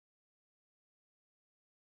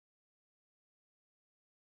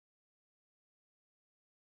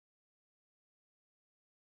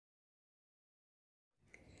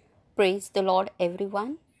Praise the Lord,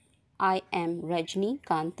 everyone. I am Rajni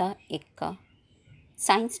Kanta Ekka,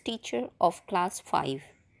 science teacher of class 5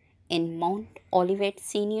 in Mount Olivet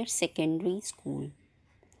Senior Secondary School.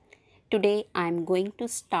 Today I am going to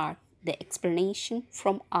start the explanation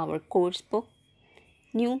from our course book,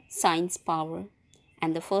 New Science Power,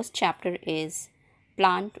 and the first chapter is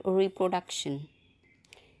Plant Reproduction.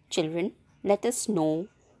 Children, let us know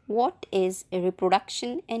what is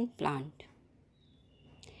reproduction in plant.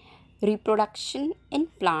 Reproduction in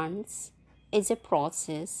plants is a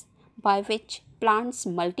process by which plants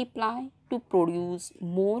multiply to produce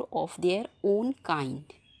more of their own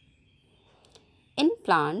kind. In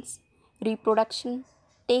plants, reproduction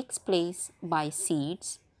takes place by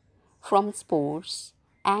seeds, from spores,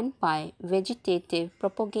 and by vegetative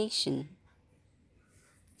propagation.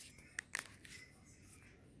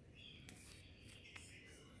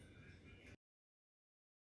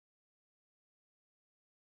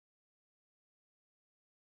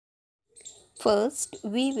 First,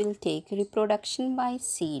 we will take reproduction by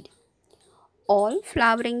seed. All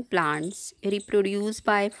flowering plants reproduce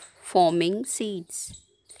by forming seeds.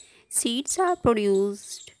 Seeds are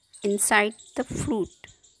produced inside the fruit.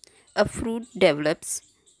 A fruit develops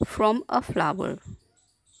from a flower.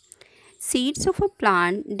 Seeds of a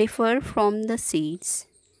plant differ from the seeds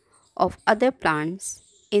of other plants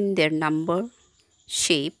in their number,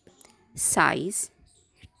 shape, size,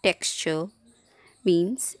 texture,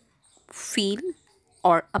 means feel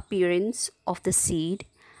or appearance of the seed,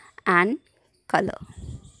 and color.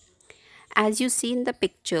 As you see in the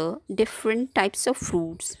picture, different types of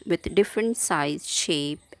fruits with different size,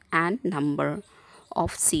 shape, and number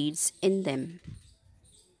of seeds in them.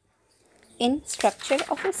 In structure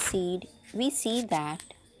of a seed, we see that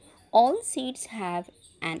all seeds have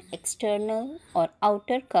an external or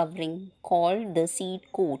outer covering called the seed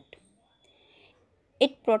coat.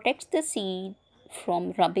 It protects the seed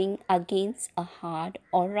from rubbing against a hard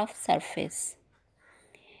or rough surface.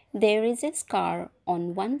 There is a scar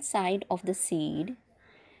on one side of the seed.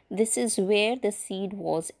 This is where the seed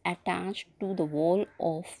was attached to the wall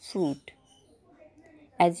of fruit,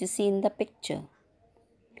 as you see in the picture.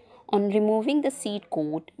 On removing the seed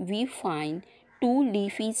coat, we find two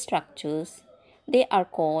leafy structures. They are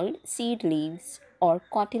called seed leaves or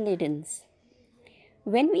cotyledons.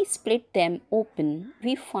 When we split them open,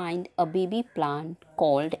 we find a baby plant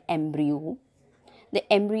called embryo.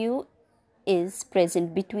 The embryo is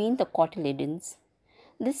present between the cotyledons.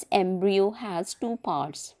 This embryo has two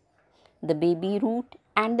parts, the baby root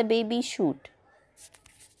and the baby shoot.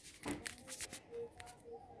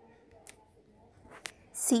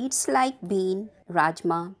 Seeds like bean,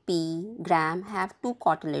 rajma, pea, gram have two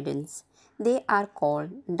cotyledons. They are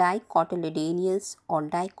called dicotyledonous or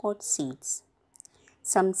dicot seeds.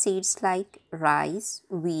 Some seeds like rice,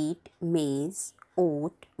 wheat, maize,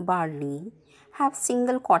 oat, barley have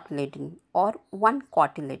single cotyledon or one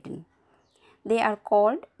cotyledon. They are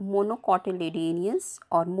called monocotyledonous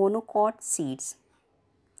or monocot seeds.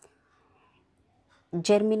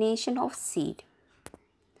 Germination of seed.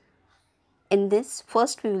 In this,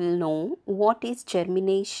 first we will know what is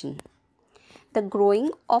germination. The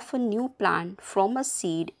growing of a new plant from a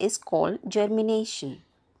seed is called germination.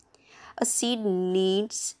 A seed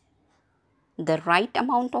needs the right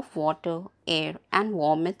amount of water, air, and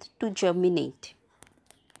warmth to germinate.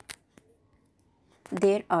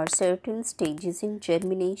 There are certain stages in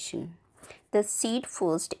germination. The seed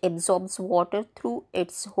first absorbs water through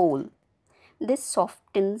its hole. This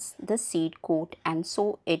softens the seed coat and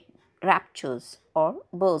so it ruptures or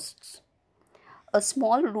bursts. A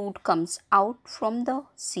small root comes out from the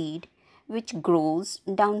seed which grows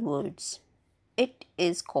downwards. It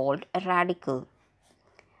is called a radicle.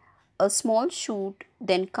 A small shoot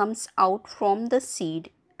then comes out from the seed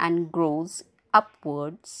and grows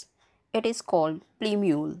upwards. It is called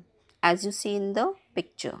plumule, as you see in the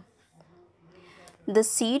picture. The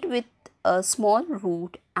seed with a small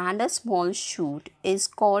root and a small shoot is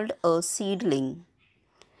called a seedling.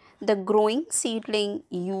 The growing seedling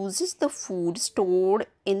uses the food stored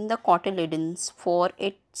in the cotyledons for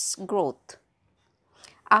its growth.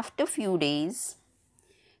 After few days,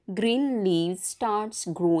 green leaves starts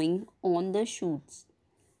growing on the shoots.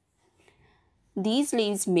 These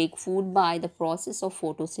leaves make food by the process of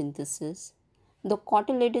photosynthesis. The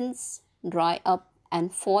cotyledons dry up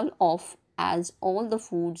and fall off as all the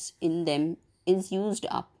foods in them is used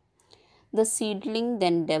up. The seedling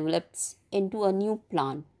then develops into a new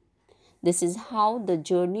plant. This is how the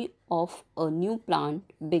journey of a new plant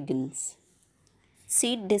begins.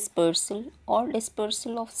 Seed dispersal or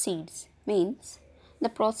dispersal of seeds means The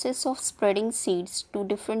process of spreading seeds to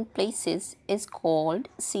different places is called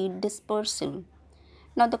seed dispersal.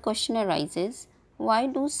 Now the question arises, why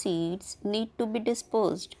do seeds need to be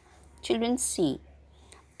dispersed? Children, see,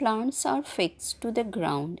 plants are fixed to the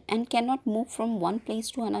ground and cannot move from one place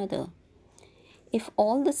to another. If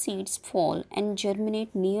all the seeds fall and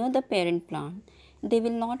germinate near the parent plant, they will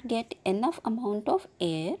not get enough amount of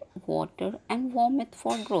air, water and warmth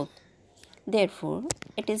for growth. Therefore,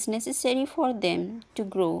 it is necessary for them to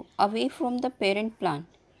grow away from the parent plant.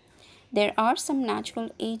 There are some natural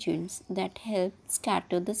agents that help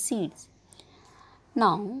scatter the seeds.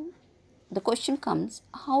 Now, the question comes,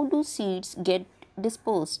 how do seeds get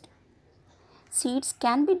dispersed? Seeds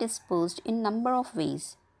can be dispersed in number of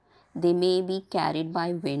ways. They may be carried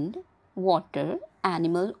by wind, water,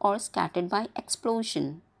 animal or scattered by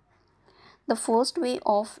explosion. The first way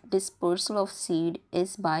of dispersal of seed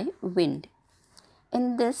is by wind.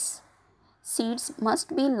 In this, seeds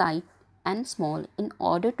must be light and small in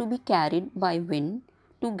order to be carried by wind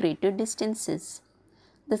to greater distances.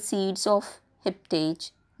 The seeds of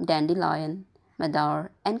hiptage, dandelion,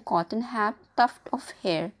 madar and cotton have tuft of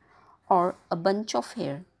hair or a bunch of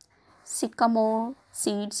hair. Sycamore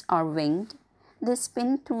seeds are winged. They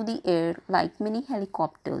spin through the air like mini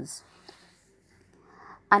helicopters.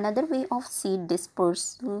 Another way of seed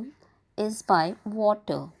dispersal is by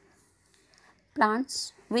water.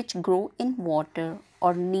 Plants which grow in water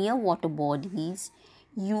or near water bodies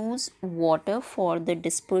use water for the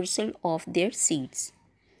dispersal of their seeds.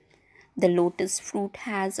 The lotus fruit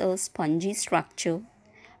has a spongy structure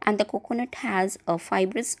and the coconut has a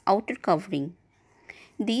fibrous outer covering.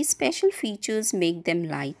 These special features make them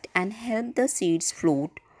light and help the seeds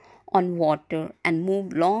float on water and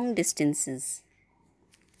move long distances.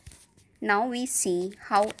 Now we see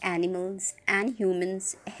how animals and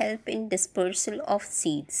humans help in dispersal of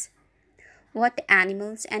seeds. What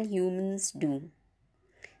animals and humans do?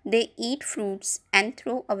 They eat fruits and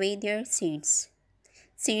throw away their seeds.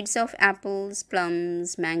 Seeds of apples,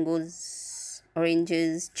 plums, mangoes,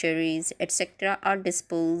 oranges, cherries, etc. are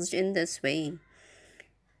dispersed in this way.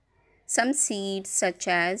 Some seeds such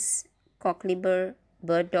as cockleburr,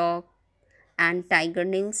 burdock and tiger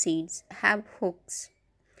nail seeds have hooks.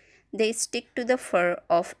 They stick to the fur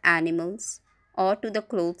of animals or to the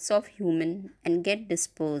clothes of human and get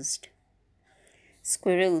dispersed.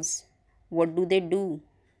 Squirrels, what do?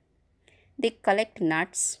 They collect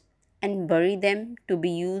nuts and bury them to be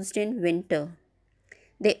used in winter.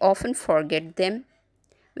 They often forget them.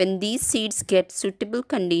 When these seeds get suitable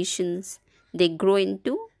conditions, they grow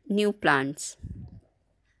into new plants.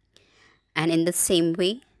 And in the same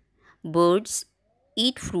way, birds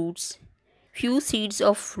eat fruits. Few seeds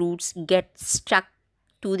of fruits get stuck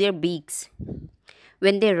to their beaks.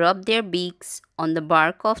 When they rub their beaks on the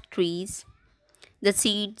bark of trees, the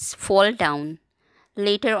seeds fall down.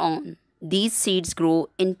 Later on, these seeds grow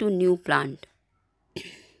into new plant.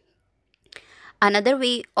 Another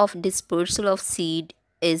way of dispersal of seed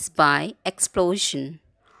is by explosion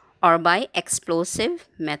or by explosive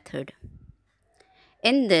method.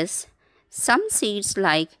 In this, some seeds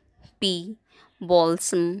like pea,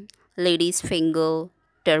 balsam, lady's finger,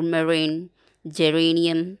 turmeric,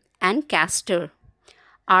 geranium, and castor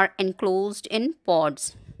are enclosed in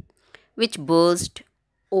pods which burst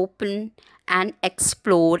open and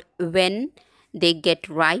explode when they get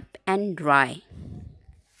ripe and dry.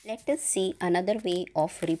 Let us see another way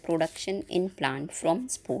of reproduction in plant from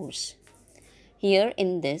spores. Here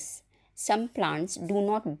in this, some plants do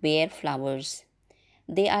not bear flowers.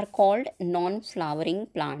 They are called non-flowering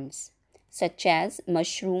plants, such as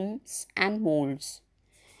mushrooms and molds.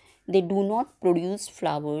 They do not produce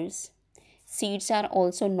flowers. Seeds are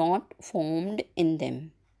also not formed in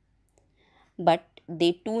them. But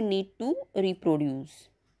they too need to reproduce.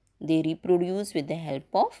 They reproduce with the help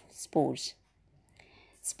of spores.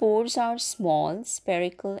 Spores are small,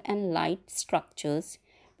 spherical and light structures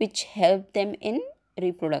which help them in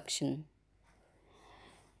reproduction.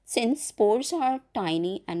 Since spores are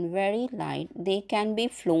tiny and very light, they can be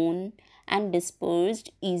flown and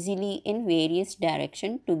dispersed easily in various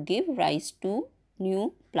directions to give rise to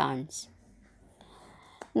new plants.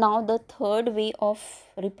 Now the third way of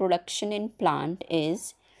reproduction in plant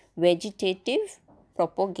is vegetative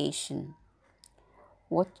propagation.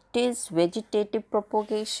 What is vegetative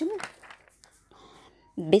propagation?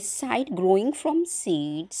 Beside growing from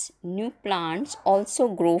seeds, new plants also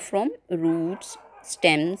grow from roots,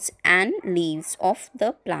 stems and leaves of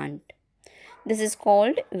the plant. This is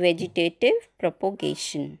called vegetative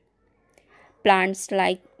propagation. Plants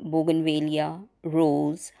like bougainvillea,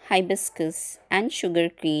 rose, hibiscus and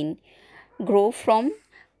sugarcane grow from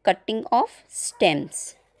cutting of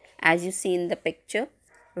stems. As you see in the picture,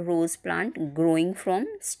 rose plant growing from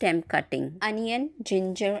stem cutting. Onion,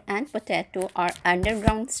 ginger and potato are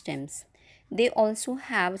underground stems. They also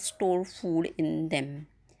have stored food in them.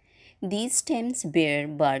 These stems bear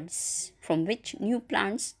buds from which new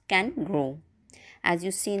plants can grow. As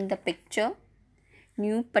you see in the picture,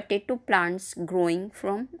 new potato plants growing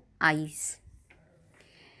from eyes.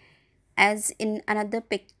 As in another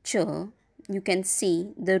picture, you can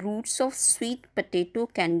see the roots of sweet potato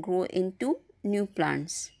can grow into new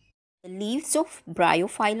plants. The leaves of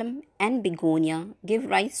bryophyllum and begonia give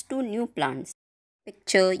rise to new plants.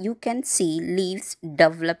 Picture, you can see leaves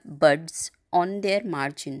develop buds on their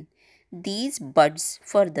margin. These buds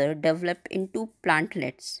further develop into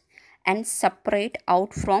plantlets and separate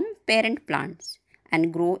out from parent plants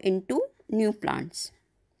and grow into new plants.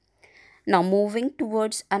 Now moving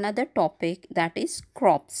towards another topic, that is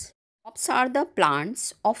crops. Crops are the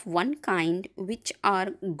plants of one kind which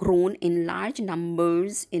are grown in large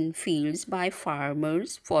numbers in fields by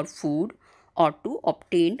farmers for food or to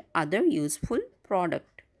obtain other useful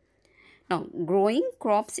product. Now growing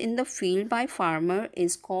crops in the field by farmer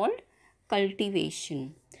is called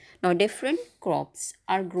cultivation. Now different crops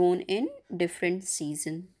are grown in different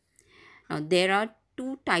season. Now there are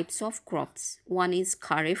two types of crops. One is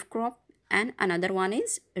kharif crop and another one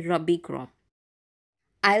is rabi crop.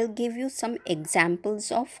 I'll give you some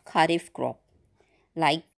examples of kharif crop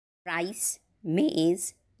like rice,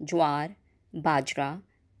 maize, jowar, bajra,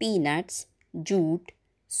 peanuts, jute,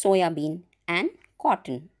 soybean and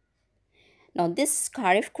cotton. Now these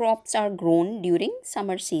kharif crops are grown during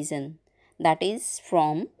summer season, that is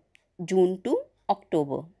from June to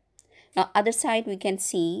October. Now other side we can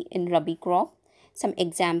see in rabi crop some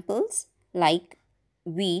examples like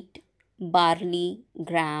wheat, barley,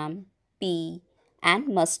 gram, pea and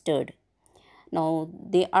mustard. Now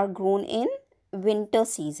they are grown in winter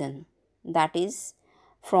season, that is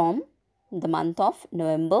from the month of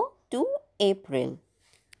November to April.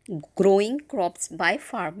 Growing crops by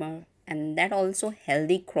farmer, and that also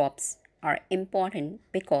healthy crops, are important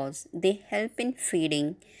because they help in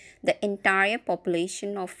feeding the entire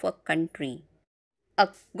population of a country. A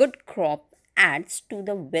good crop adds to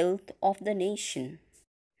the wealth of the nation.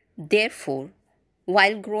 Therefore,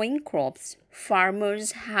 while growing crops,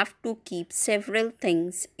 farmers have to keep several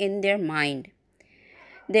things in their mind.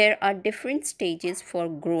 There are different stages for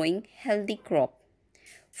growing healthy crop.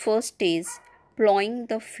 First is plowing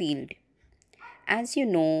the field. As you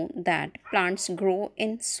know that plants grow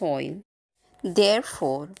in soil.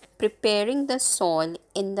 Therefore, preparing the soil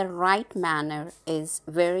in the right manner is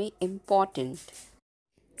very important.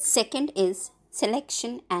 Second is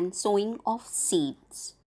selection and sowing of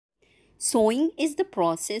seeds. Sowing is the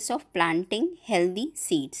process of planting healthy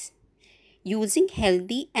seeds. Using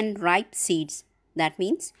healthy and ripe seeds, that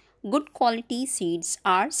means good quality seeds,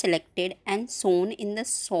 are selected and sown in the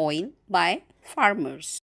soil by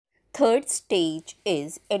farmers. Third stage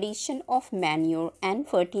is addition of manure and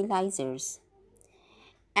fertilizers.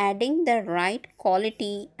 Adding the right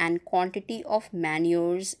quality and quantity of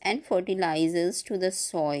manures and fertilizers to the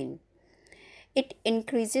soil, it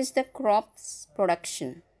increases the crop's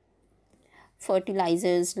production.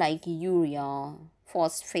 Fertilizers like urea,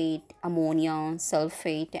 phosphate, ammonia,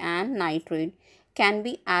 sulfate and nitrate can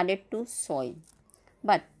be added to soil.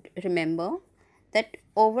 But remember that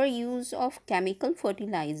overuse of chemical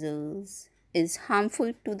fertilizers is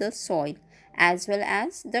harmful to the soil as well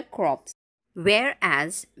as the crops.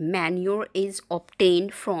 Whereas manure is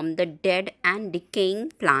obtained from the dead and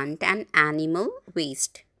decaying plant and animal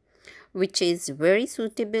waste, which is very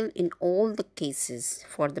suitable in all the cases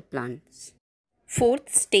for the plants.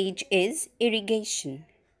 Fourth stage is irrigation.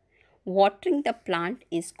 Watering the plant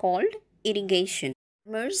is called irrigation.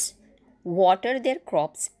 Farmers water their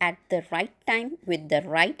crops at the right time with the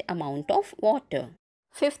right amount of water.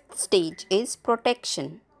 Fifth stage is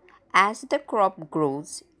protection. As the crop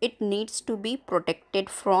grows, it needs to be protected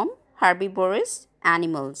from herbivorous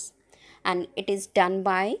animals, and it is done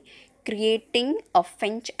by creating a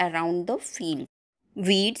fence around the field.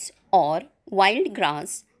 Weeds or wild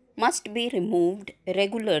grass must be removed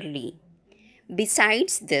regularly.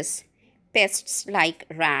 Besides this, pests like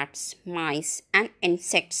rats, mice, and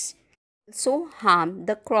insects also harm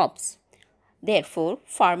the crops. Therefore,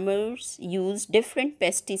 farmers use different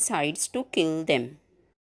pesticides to kill them.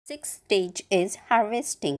 Sixth stage is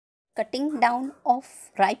harvesting. Cutting down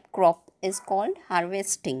of ripe crop is called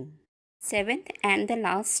harvesting. Seventh and the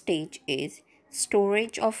last stage is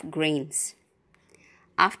storage of grains.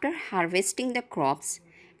 After harvesting the crops,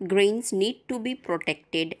 grains need to be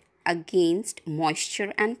protected against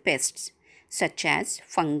moisture and pests. such as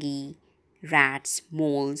fungi, rats,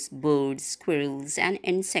 moles, birds, squirrels, and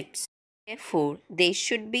insects. Therefore, they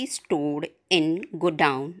should be stored in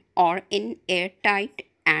godown or in airtight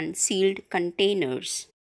and sealed containers.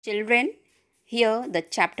 Children, here the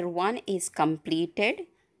chapter 1 is completed.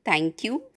 Thank you.